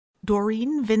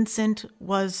Doreen Vincent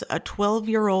was a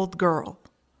 12-year-old girl.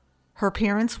 Her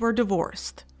parents were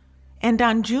divorced. And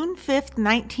on June 5th,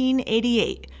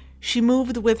 1988, she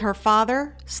moved with her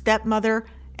father, stepmother,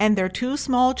 and their 2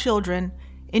 small children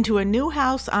into a new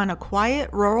house on a quiet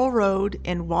rural road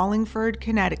in Wallingford,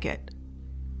 Connecticut.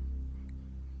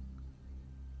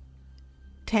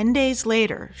 10 days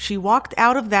later, she walked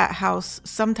out of that house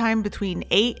sometime between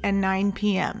 8 and 9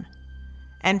 p.m.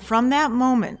 And from that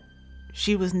moment,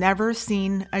 she was never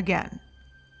seen again.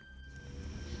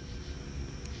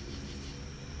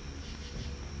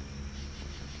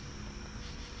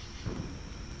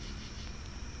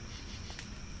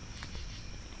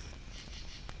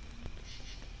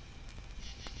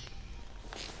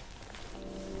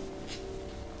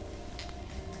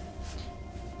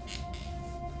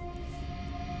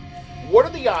 What are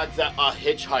the odds that a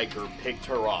hitchhiker picked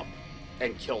her up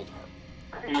and killed her?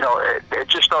 You know, it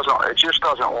just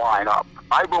doesn't line up.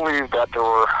 I believe that there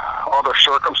were other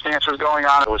circumstances going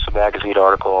on. There was a magazine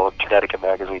article, Connecticut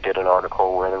Magazine did an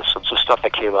article where there was some stuff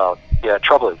that came out. Yeah,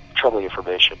 troubling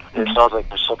information. It sounds like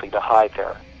there's something to hide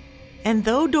there. And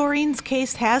though Doreen's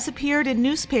case has appeared in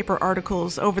newspaper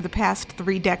articles over the past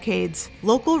 3 decades,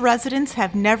 local residents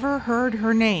have never heard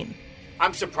her name.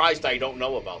 I'm surprised I don't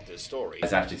know about this story. I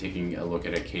was actually taking a look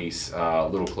at a case a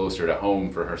little closer to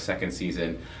home for her second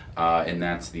season, and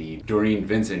that's the Doreen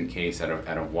Vincent case out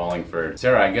of Wallingford.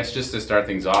 Sarah, I guess just to start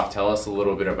things off, tell us a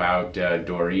little bit about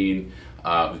Doreen,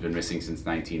 who's been missing since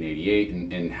 1988,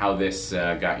 and how this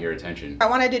got your attention. I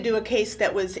wanted to do a case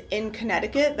that was in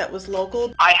Connecticut, that was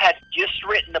local. I had just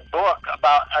written a book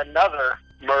about another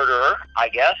murderer, I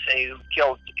guess, who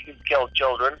killed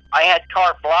children. I had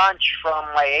carte blanche from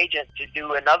my agent to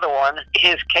do another one.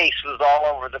 His case was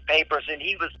all over the papers, and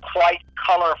he was quite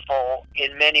colorful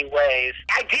in many ways.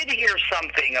 I did hear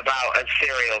something about a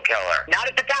serial killer. Not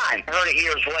at the time. I heard it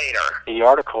years later. The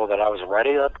article that I was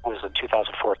writing was in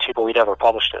 2014, but we never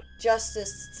published it.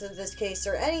 Justice to this case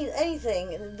or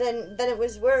anything, then it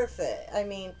was worth it. I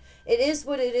mean, it is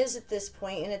what it is at this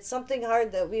point, and it's something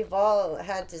hard that we've all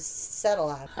had to settle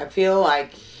on. I feel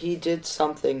like he did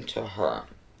something to her,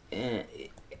 and,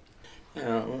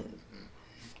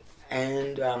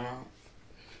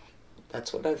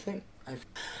 that's what I think.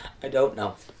 I don't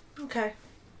know. Okay.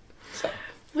 So.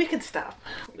 We can stop.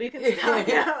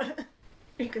 Yeah.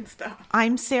 We can stop.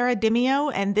 I'm Sarah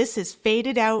Dimio, and this is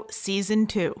Faded Out Season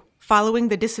 2, following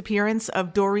the disappearance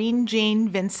of Doreen Jane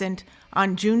Vincent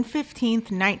on June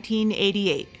 15th,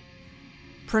 1988.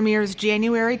 Premieres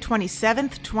January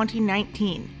 27th,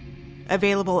 2019.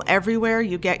 Available everywhere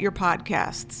you get your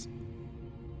podcasts.